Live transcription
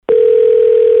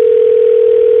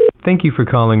Thank you for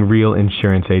calling Real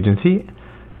Insurance Agency.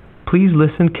 Please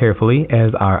listen carefully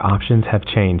as our options have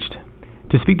changed.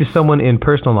 To speak to someone in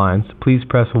personal lines, please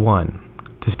press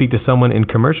 1. To speak to someone in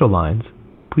commercial lines,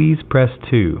 please press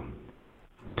 2.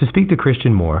 To speak to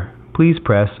Christian Moore, please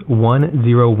press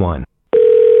 101.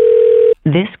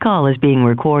 This call is being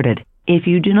recorded. If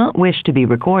you do not wish to be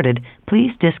recorded, please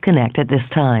disconnect at this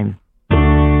time.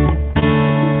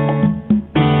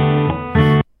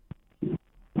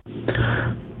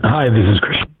 Hi, this is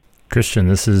Christian. Christian,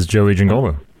 this is Joey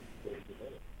Giangola.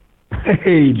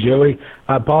 Hey, Joey.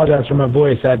 I apologize for my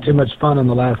voice. I had too much fun on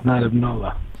the last night of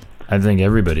NOLA. I think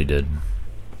everybody did.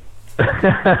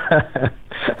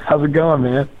 How's it going,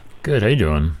 man? Good. How you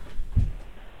doing?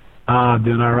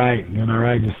 Doing all right.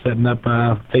 Just setting up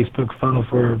a Facebook funnel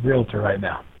for a realtor right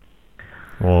now.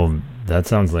 Well, that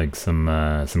sounds like some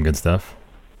good stuff.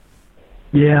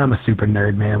 Yeah, I'm a super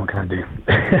nerd, man. What can I do?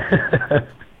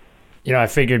 I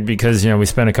figured because, we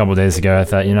spent a couple of days together, I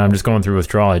thought, I'm just going through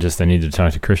withdrawal. I need to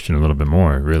talk to Christian a little bit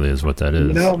more, really, is what that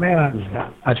is.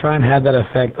 Man, I try and have that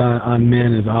effect on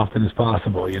men as often as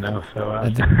possible, so... I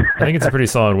think it's a pretty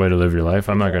solid way to live your life.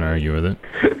 I'm not going to argue with it.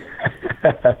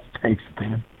 Thanks,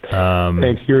 man.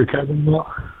 Thanks. You recovering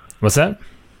well? What's that?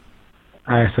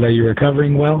 I said, are you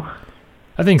recovering well?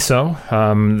 I think so.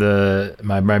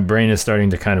 My brain is starting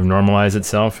to kind of normalize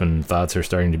itself, and thoughts are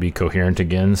starting to be coherent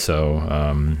again. So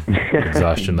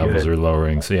exhaustion levels are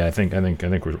lowering. So yeah, I think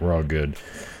we're all good.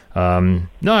 No,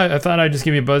 I thought I'd just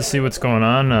give you a buzz, see what's going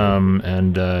on,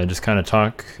 and just kind of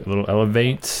talk a little,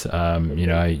 elevate. I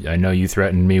know you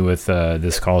threatened me with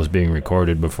this call is being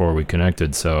recorded before we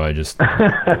connected, so I just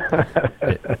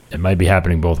it might be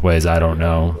happening both ways. I don't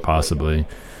know, possibly.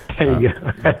 There you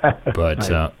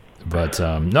go. But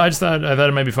no, I thought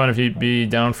it might be fun if you'd be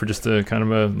down for just a kind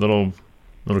of a little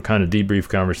kind of debrief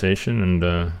conversation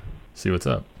and see what's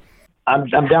up. I'm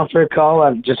down for a call.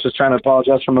 I just was trying to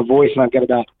apologize for my voice, and I've got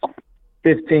about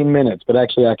 15 minutes. But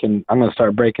actually, I'm going to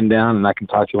start breaking down, and I can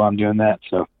talk to you while I'm doing that.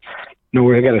 So, no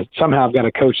worry. I've got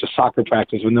to coach a soccer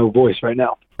practice with no voice right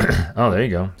now. Oh, there you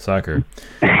go, soccer.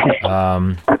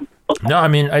 No, I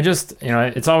mean, I just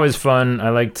it's always fun. I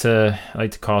like to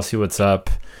call, see what's up.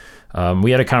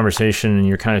 We had a conversation, and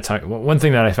you're kind of talking. One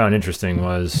thing that I found interesting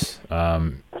was,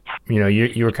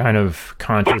 you were kind of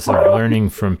conscious of learning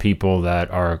from people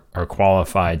that are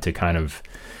qualified to kind of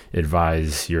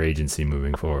advise your agency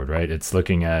moving forward, right? It's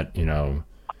looking at,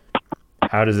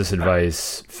 how does this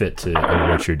advice fit to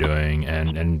what you're doing,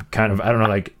 and kind of, I don't know,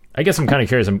 like, I guess I'm kind of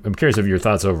curious. I'm curious of your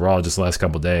thoughts overall, just the last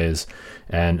couple of days,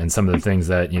 and some of the things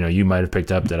that you might have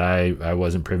picked up that I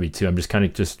wasn't privy to. I'm just kind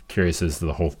of curious as to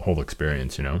the whole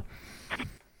experience,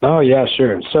 Oh, yeah,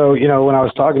 sure. So, when I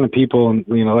was talking to people, and,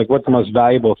 like what the most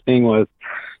valuable thing was,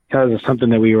 because it's something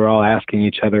that we were all asking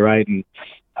each other, right? And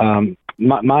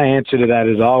my answer to that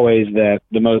is always that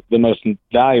the most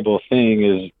valuable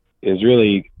thing is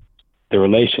really the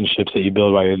relationships that you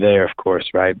build while you're there, of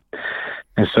course, right?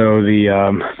 And so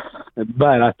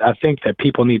but I think that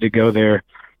people need to go there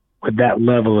with that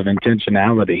level of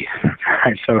intentionality,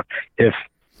 right? So if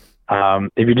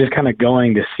you're just kind of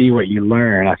going to see what you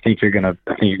learn, I think you're gonna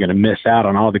miss out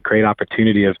on all the great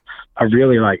opportunity of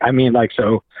really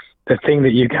so the thing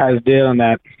that you guys did on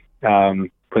that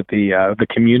with the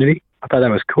community, I thought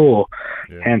that was cool.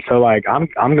 Yeah. And so like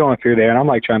I'm going through there and I'm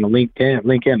like trying to link in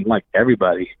like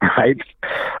everybody, right?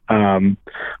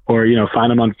 Or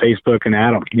find them on Facebook and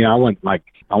add them.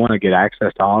 I want to get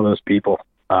access to all those people.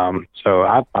 So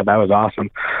I thought that was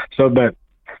awesome.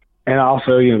 And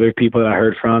also, there are people that I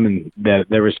heard from and that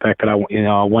respect that I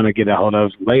want to get a hold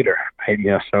of later.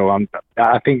 Right? So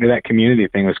I think that community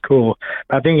thing was cool.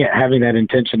 But I think having that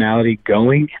intentionality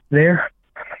going there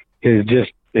is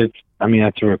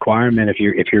that's a requirement if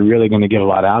you're really going to get a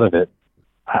lot out of it.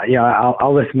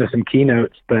 I'll listen to some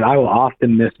keynotes, but I will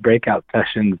often miss breakout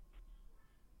sessions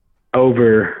I'll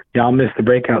miss the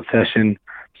breakout session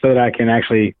so that I can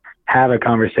actually have a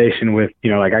conversation with,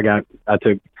 I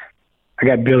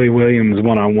got Billy Williams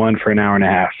one-on-one for an hour and a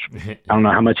half. I don't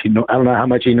know how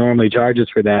much he normally charges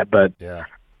for that, but yeah.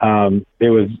 It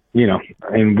was,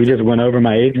 and we just went over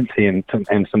my agency and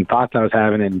some thoughts I was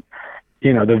having, and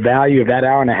the value of that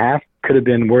hour and a half could have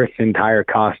been worth the entire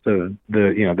cost of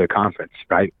the conference,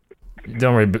 right?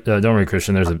 Don't worry,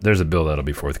 Christian. There's a bill that'll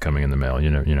be forthcoming in the mail.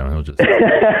 He'll just.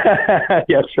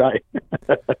 Yes, right.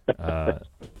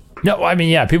 No, I mean,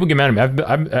 yeah, people get mad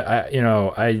at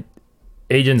me.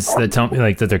 Agents that tell me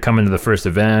like that they're coming to the first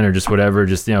event or just whatever,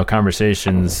 just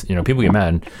conversations. People get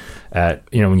mad at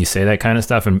when you say that kind of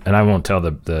stuff, and I won't tell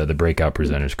the breakout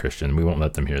presenters, Christian. We won't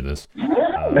let them hear this.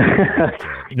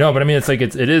 No, but I mean, it's like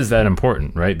it is that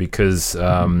important, right? Because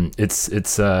it's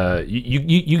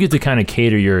you get to kind of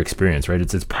cater your experience, right?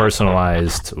 It's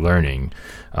personalized learning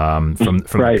from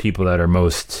the people that are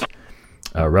most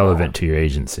relevant to your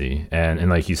agency, and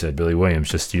like you said, Billy Williams,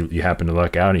 just you happen to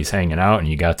luck out, he's hanging out, and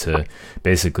you got to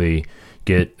basically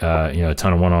get a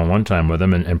ton of one-on-one time with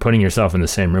him, and putting yourself in the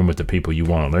same room with the people you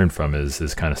want to learn from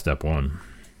is kind of step one.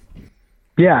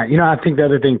 Yeah, I think the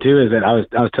other thing too is that I was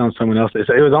telling someone else this.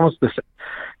 It was almost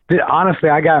honestly,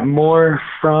 I got more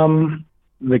from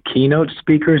the keynote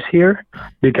speakers here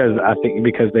because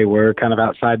they were kind of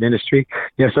outside the industry.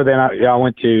 So then I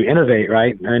went to Innovate,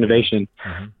 right, or Innovation,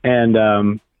 and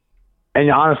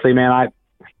honestly, man,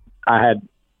 I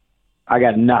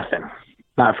got nothing.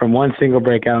 Not from one single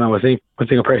breakout, not one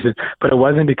single person, but it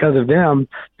wasn't because of them.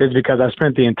 It's because I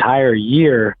spent the entire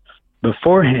year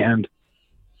beforehand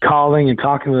calling and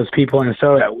talking to those people. And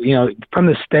so, from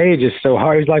the stage is so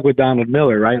hard. It's like with Donald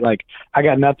Miller, right? Like I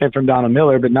got nothing from Donald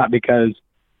Miller, but not because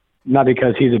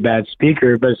he's a bad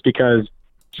speaker, but it's because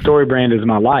StoryBrand is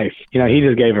my life. He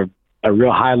just gave a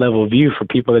real high level view for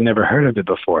people that never heard of it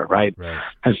before. Right.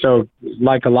 And so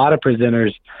like a lot of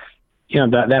presenters,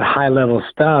 that high level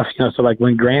stuff, so like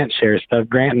when Grant shares stuff,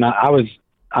 Grant and I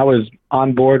was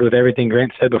on board with everything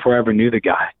Grant said before I ever knew the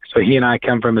guy. So he and I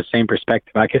come from the same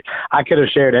perspective. I could have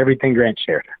shared everything Grant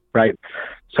shared, right?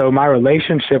 So my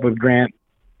relationship with Grant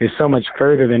is so much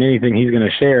further than anything he's going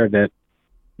to share that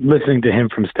listening to him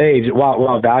from stage,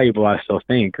 while valuable, I still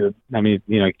think, I mean,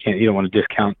 you don't want to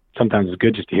discount. Sometimes it's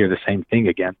good just to hear the same thing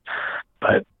again,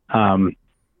 but I'm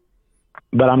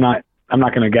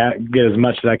not going to get as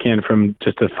much as I can from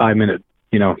just a 5-minute,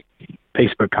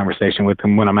 Facebook conversation with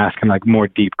him when I'm asking like more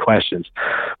deep questions,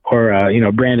 or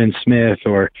Brandon Smith,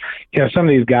 or some of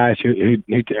these guys who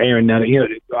Aaron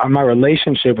Nutting. My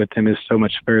relationship with him is so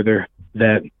much further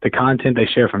that the content they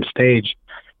share from stage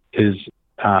is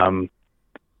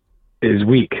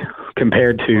weak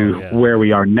compared to where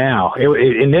we are now.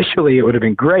 Initially, it would have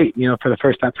been great, for the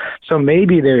first time. So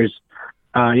maybe there's,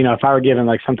 if I were given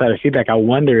like some type of feedback, I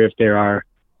wonder if there's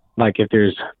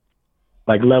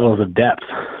like levels of depth.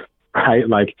 Right,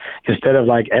 like instead of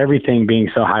like everything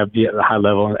being so high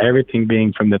level and everything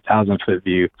being from the 1,000-foot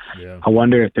view, I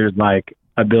wonder if there's like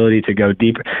ability to go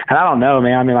deeper. And I don't know,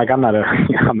 man. I mean, like I'm not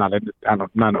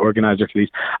an organizer for these.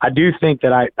 I do think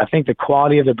that I think the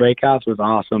quality of the breakouts was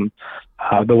awesome.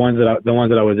 The ones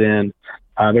that I was in,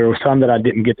 there were some that I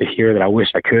didn't get to hear that I wish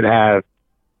I could have.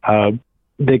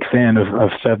 Big fan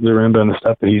of Seth Zarumba and the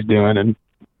stuff that he's doing, and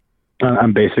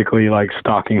I'm basically like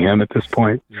stalking him at this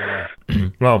point. Yeah.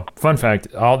 Well, fun fact,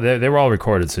 they were all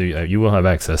recorded, so you will have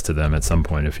access to them at some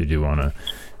point if you do want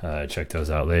to check those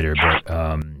out later. But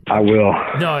I will.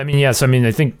 No, I mean, yes. I mean,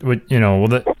 I think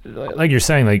like you're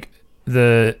saying, like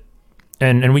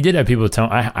and we did have people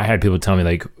I had people tell me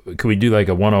like, could we do like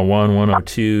a 101,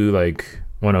 102, like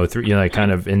 103, like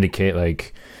kind of indicate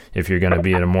like if you're going to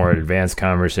be in a more advanced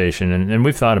conversation, and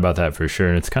we've thought about that for sure.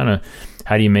 And it's kind of,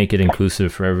 how do you make it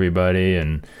inclusive for everybody?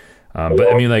 And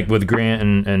but I mean, like with Grant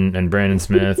and Brandon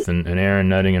Smith and Aaron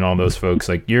Nutting and all those folks,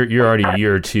 like you're already a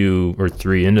year or 2 or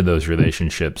 3 into those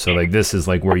relationships. So like this is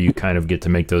like where you kind of get to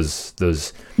make those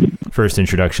first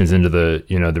introductions into the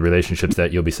the relationships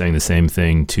that you'll be saying the same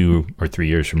thing 2 or 3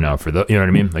 years from now for the what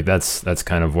I mean? Like that's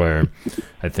kind of where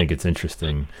I think it's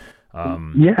interesting.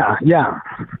 Yeah.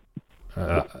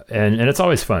 And it's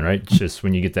always fun, right? Just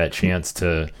when you get that chance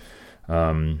to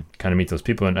kind of meet those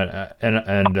people, and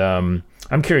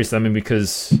I'm curious. I mean,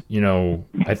 because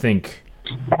I think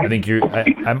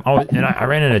I'm always, and I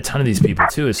ran into a ton of these people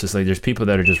too. It's just like there's people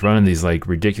that are just running these like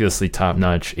ridiculously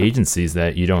top-notch agencies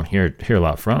that you don't hear a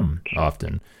lot from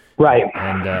often. Right.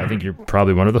 And I think you're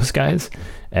probably one of those guys.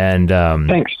 And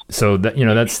thanks. So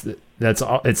that that's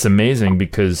all. It's amazing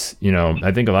because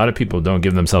I think a lot of people don't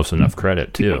give themselves enough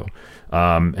credit too.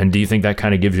 And do you think that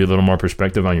kind of gives you a little more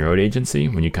perspective on your own agency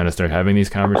when you kind of start having these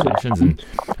conversations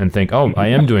and think, oh, I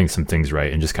am doing some things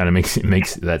right, and just kind of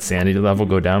makes that sanity level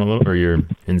go down a little, or your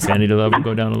insanity level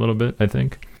go down a little bit, I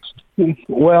think?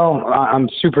 Well, I'm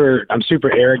super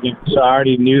arrogant, so I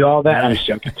already knew all that. I'm just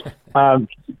joking. No,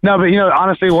 but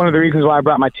honestly, one of the reasons why I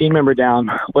brought my team member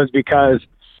down was because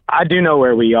I do know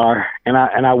where we are, and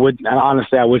I would say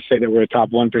that we're a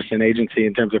top 1% agency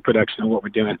in terms of production and what we're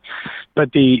doing.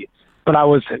 But I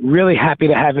was really happy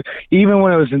to have it, even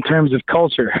when it was in terms of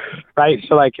culture, right?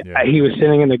 So like he was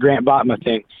sitting in the Grant Botma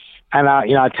thing, and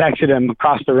I texted him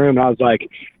across the room, and I was like,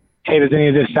 hey, does any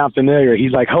of this sound familiar?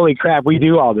 He's like, holy crap, we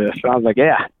do all this. And I was like,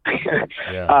 yeah.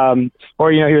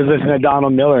 Or, he was listening to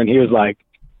Donald Miller, and he's like,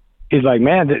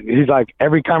 man, he's like,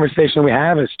 every conversation we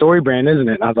have is StoryBrand, isn't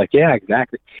it? And I was like, yeah,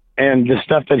 exactly. and the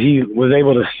stuff that he was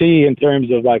able to see in terms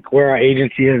of like where our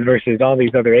agency is versus all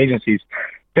these other agencies.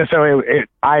 And so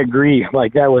I agree.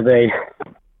 Like that was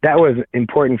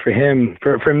important for him,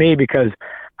 for me, because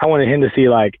I wanted him to see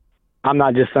like, I'm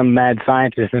not just some mad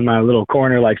scientist in my little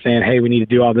corner, like saying, hey, we need to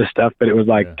do all this stuff. But it was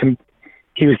like,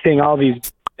 he was seeing all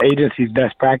these agencies'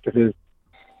 best practices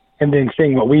and then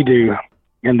seeing what we do.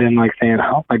 And then like saying,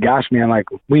 oh my gosh, man, like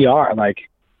we are like,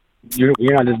 you're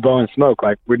not just blowing smoke,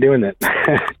 like we're doing it.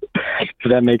 So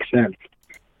that makes sense.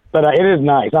 But it is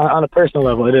nice on a personal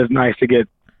level. It is nice to get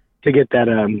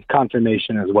that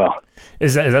confirmation as well.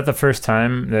 Is that the first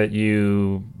time that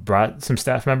you brought some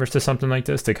staff members to something like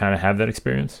this to kind of have that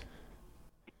experience?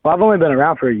 Well, I've only been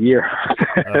around for a year.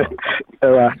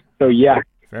 Oh. So yeah.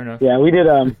 Fair enough. Yeah, we did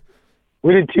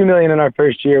 $2 million in our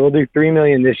first year. We'll do $3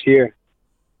 million this year.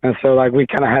 And so like we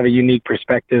kind of have a unique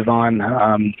perspective on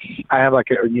I have like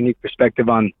a unique perspective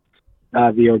on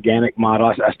the organic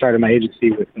model. I started my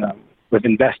agency with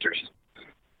investors.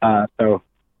 So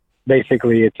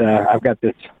basically it's I've got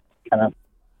this kind of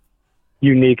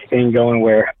unique thing going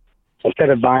where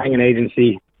instead of buying an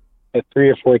agency at 3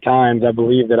 or 4 times, I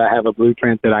believe that I have a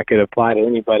blueprint that I could apply to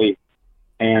anybody.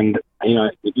 And you know,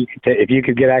 if you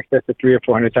could get access to $300,000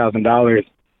 or $400,000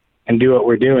 and do what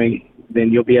we're doing, then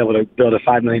you'll be able to build a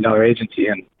 $5 million agency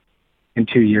in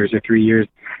 2 years or 3 years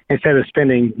instead of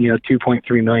spending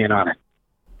 $2.3 million on it.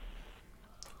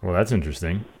 Well, that's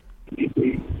interesting.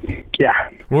 Yeah.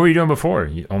 What were you doing before?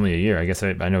 Only a year. I guess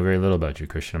I know very little about you,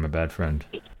 Christian. I'm a bad friend.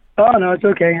 Oh, no, it's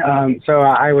okay. So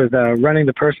I was running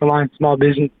the personal line small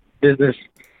business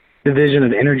division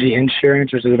of Energy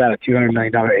Insurance, which is about a $200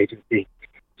 million agency.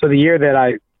 So the year that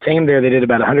I came there, they did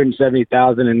about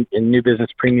 $170,000 in new business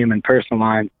premium and personal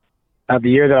line. The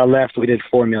year that I left, we did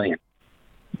 $4 million.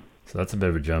 So that's a bit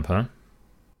of a jump, huh?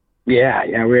 Yeah,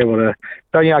 we were able to.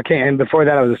 So I came, and before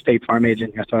that, I was a State Farm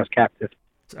agent, so I was captive.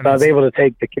 So I was able to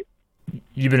take the.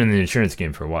 You've been in the insurance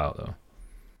game for a while, though.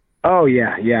 Oh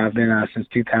yeah, I've been since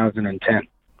 2010.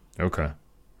 Okay.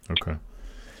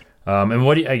 And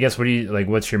what do you like?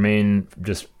 What's your main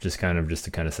just to kind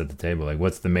of set the table? Like,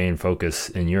 what's the main focus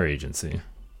in your agency?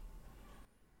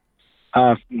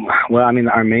 Well, I mean,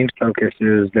 our main focus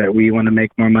is that we want to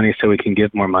make more money so we can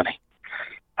give more money.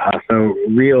 So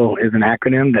REAL is an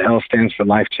acronym. The L stands for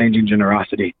life-changing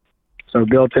generosity. So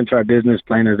built into our business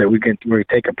plan is that we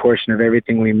take a portion of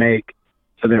everything we make,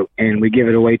 and we give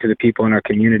it away to the people in our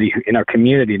community,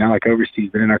 not like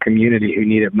overseas, but in our community who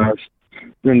need it most.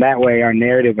 And that way, our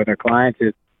narrative with our clients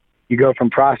is you go from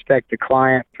prospect to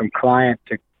client, from client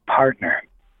to partner.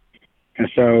 And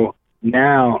so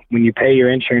now, when you pay your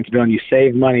insurance bill and you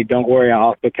save money, don't worry, I'll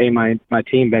also pay my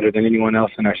team better than anyone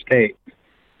else in our state.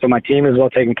 So my team is well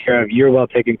taken care of. You're well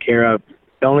taken care of.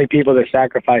 The only people that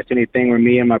sacrificed anything were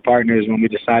me and my partners when we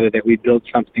decided that we'd build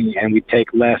something and we'd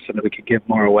take less so that we could give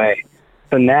more away.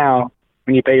 So now,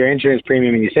 when you pay your insurance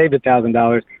premium and you save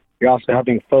 $1,000, you're also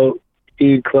helping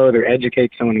feed, clothe, or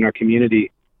educate someone in our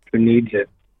community who needs it.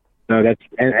 So that's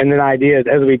and then the idea is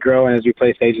as we grow and as we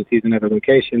place agencies in other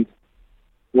locations,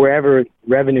 wherever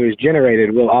revenue is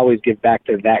generated, we'll always give back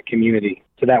to that community.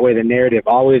 So that way the narrative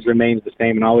always remains the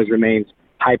same and always remains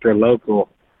hyper local,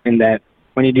 in that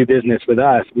when you do business with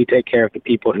us, we take care of the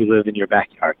people who live in your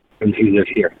backyard and who live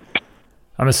here.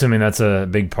 I'm assuming that's a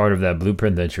big part of that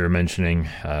blueprint that you were mentioning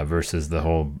versus the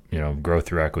whole, growth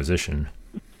through acquisition.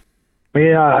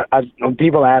 Yeah,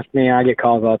 people ask me, I get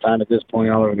calls all the time at this point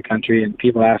all over the country, and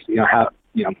people ask, how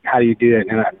do you do it?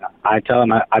 And I tell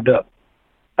them I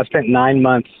spent 9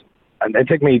 months. It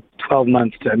took me 12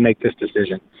 months to make this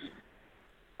decision.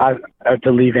 I have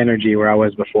to leave Energy where I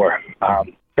was before.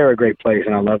 They're a great place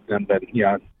and I love them, but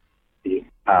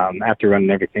after running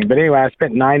everything. But anyway, I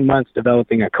spent 9 months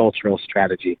developing a cultural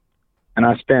strategy, and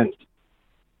I spent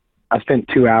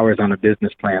 2 hours on a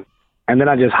business plan, and then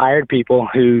I just hired people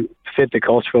who fit the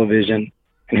cultural vision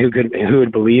and who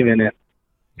would believe in it,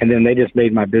 and then they just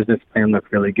made my business plan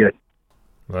look really good.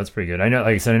 Well, that's pretty good. I know,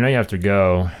 like I said, I know you have to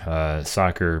go.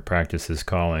 Soccer practice is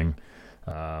calling.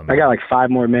 I got like 5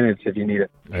 more minutes if you need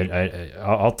it.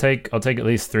 I'll take at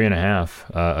least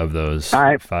 3.5 of those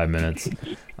 5 minutes.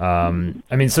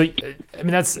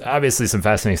 That's obviously some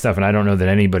fascinating stuff, and I don't know that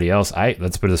anybody else.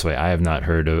 Let's put it this way: I have not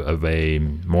heard of a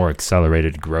more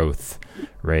accelerated growth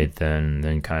rate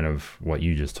than kind of what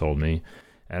you just told me.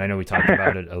 And I know we talked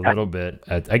about it a little bit.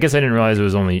 I guess I didn't realize it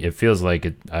was only. It feels like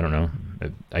it. I don't know.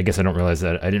 I guess I don't realize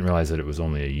that. I didn't realize that it was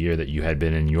only a year that you had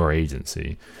been in your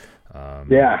agency.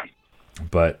 Yeah.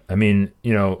 But I mean,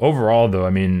 overall though, I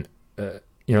mean,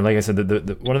 like I said,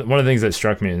 the one of the things that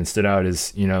struck me and stood out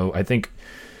is, I think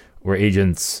where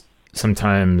agents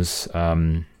sometimes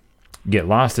get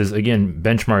lost is, again,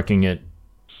 benchmarking it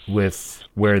with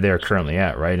where they're currently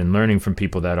at, right? And learning from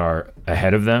people that are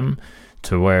ahead of them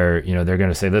to where, they're going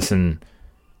to say, listen,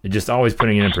 just always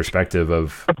putting it in perspective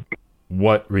of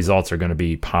what results are going to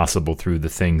be possible through the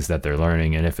things that they're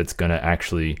learning, and if it's going to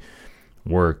actually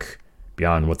work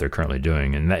beyond what they're currently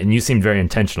doing. And you seemed very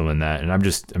intentional in that. And I'm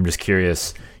just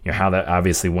curious, how that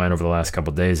obviously went over the last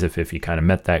couple of days, if you kind of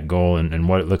met that goal, and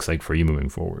what it looks like for you moving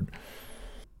forward.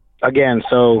 Again,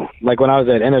 so like when I was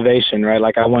at Innovation, right,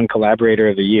 like I won Collaborator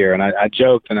of the Year, and I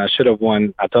joked and I told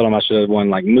him I should have won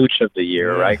like Mooch of the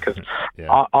Year, right? Because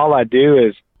all I do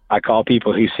is I call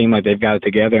people who seem like they've got it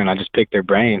together, and I just pick their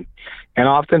brain. And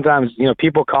oftentimes,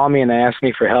 people call me and they ask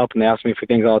me for help, and they ask me for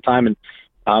things all the time. And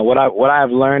what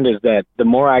I've learned is that the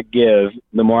more I give,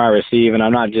 the more I receive. And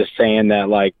I'm not just saying that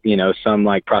like, some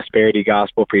like prosperity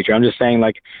gospel preacher. I'm just saying,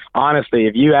 like, honestly,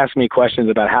 if you ask me questions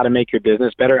about how to make your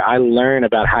business better, I learn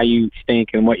about how you think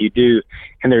and what you do.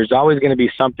 And there's always going to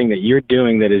be something that you're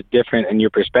doing that is different, and your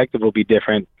perspective will be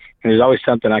different. And there's always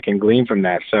something I can glean from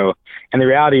that. So, and the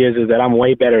reality is that I'm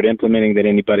way better at implementing than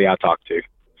anybody I talk to,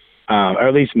 or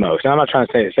at least most. And I'm not trying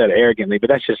to say it arrogantly, but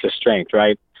that's just a strength,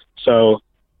 right? So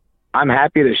I'm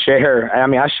happy to share. I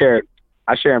mean, I share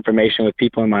information with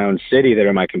people in my own city that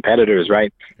are my competitors,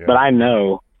 right? Yeah. But I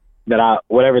know that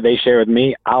whatever they share with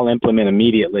me, I'll implement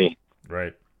immediately.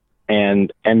 Right.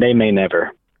 And they may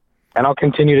never. And I'll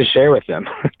continue to share with them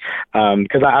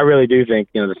because I really do think,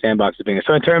 the sandbox is being.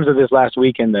 So in terms of this last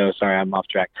weekend, though, sorry, I'm off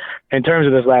track. In terms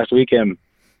of this last weekend,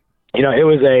 it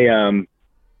was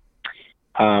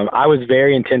I was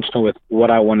very intentional with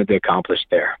what I wanted to accomplish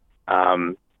there,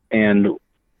 and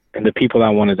the people I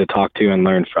wanted to talk to and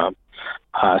learn from.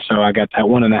 So I got that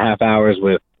 1.5 hours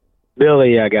with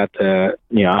Billy. I got to,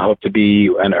 I hope to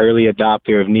be an early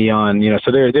adopter of Neon.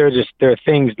 So there are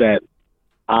things that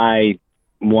I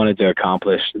wanted to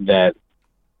accomplish that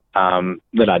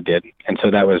I did. And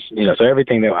so that was, so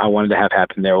everything that I wanted to have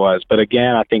happen there was. But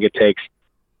again, I think it takes,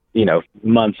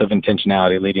 months of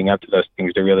intentionality leading up to those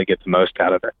things to really get the most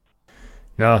out of it.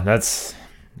 No,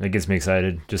 that gets me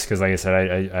excited just because, like I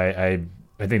said,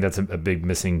 I think that's a big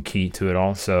missing key to it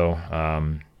all. So,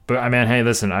 but man, hey,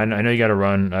 listen, I know you got to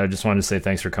run. I just wanted to say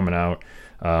thanks for coming out.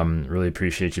 Really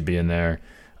appreciate you being there.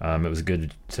 It was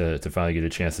good to finally get a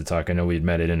chance to talk. I know we'd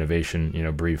met at Innovation,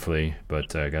 briefly,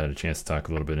 but got a chance to talk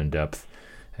a little bit in depth,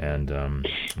 and I'm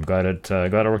glad it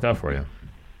worked out for you.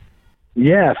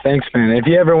 Yeah, thanks, man. If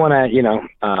you ever want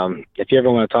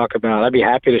to, talk about, I'd be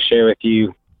happy to share with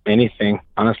you anything.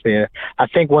 Honestly, I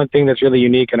think one thing that's really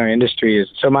unique in our industry is,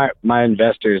 so my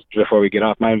investors, before we get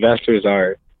off, my investors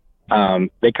are,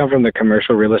 they come from the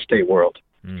commercial real estate world,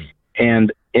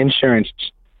 and insurance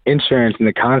and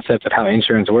the concept of how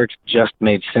insurance works just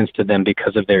made sense to them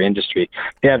because of their industry.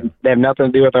 They have nothing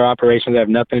to do with our operations. They have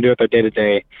nothing to do with our day to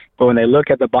day. But when they look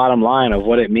at the bottom line of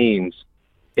what it means,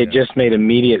 it just made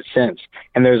immediate sense.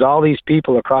 And there's all these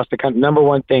people across the country. Number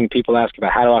one thing people ask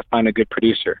about, how do I find a good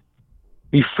producer?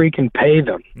 You freaking pay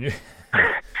them.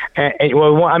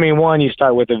 One, you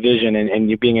start with a vision and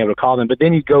you being able to call them, but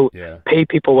then you go pay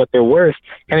people what they're worth.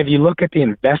 And if you look at the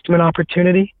investment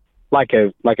opportunity, like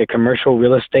a commercial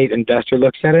real estate investor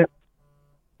looks at it,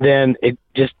 then it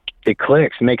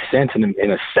clicks, makes sense in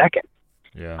a second.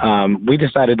 Yeah. We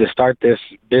decided to start this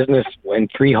business in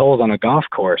 3 holes on a golf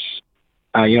course,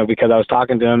 because I was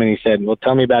talking to him and he said, well,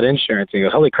 tell me about insurance. And he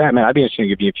goes, holy crap, man, I'd be interested to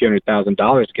give you a few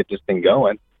 $100,000 to get this thing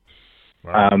going.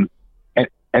 Wow.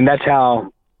 And that's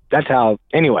how,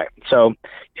 anyway, so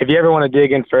if you ever want to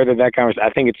dig in further, that conversation,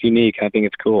 I think it's unique. I think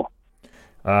it's cool.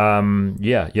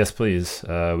 Yes, please.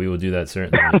 We will do that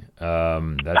certainly.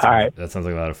 That sounds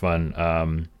like a lot of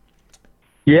fun.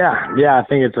 Yeah. I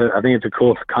think it's a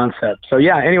cool concept. So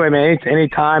yeah, anyway, man,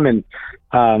 anytime. And,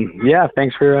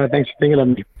 thanks for thinking of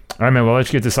me. All right, man. Well, let's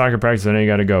get to soccer practice. I know you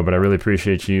got to go, but I really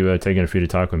appreciate you taking a few to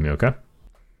talk with me. Okay.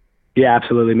 Yeah,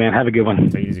 absolutely, man. Have a good one.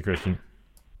 Take it easy, Christian.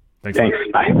 Thanks.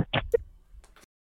 Bye.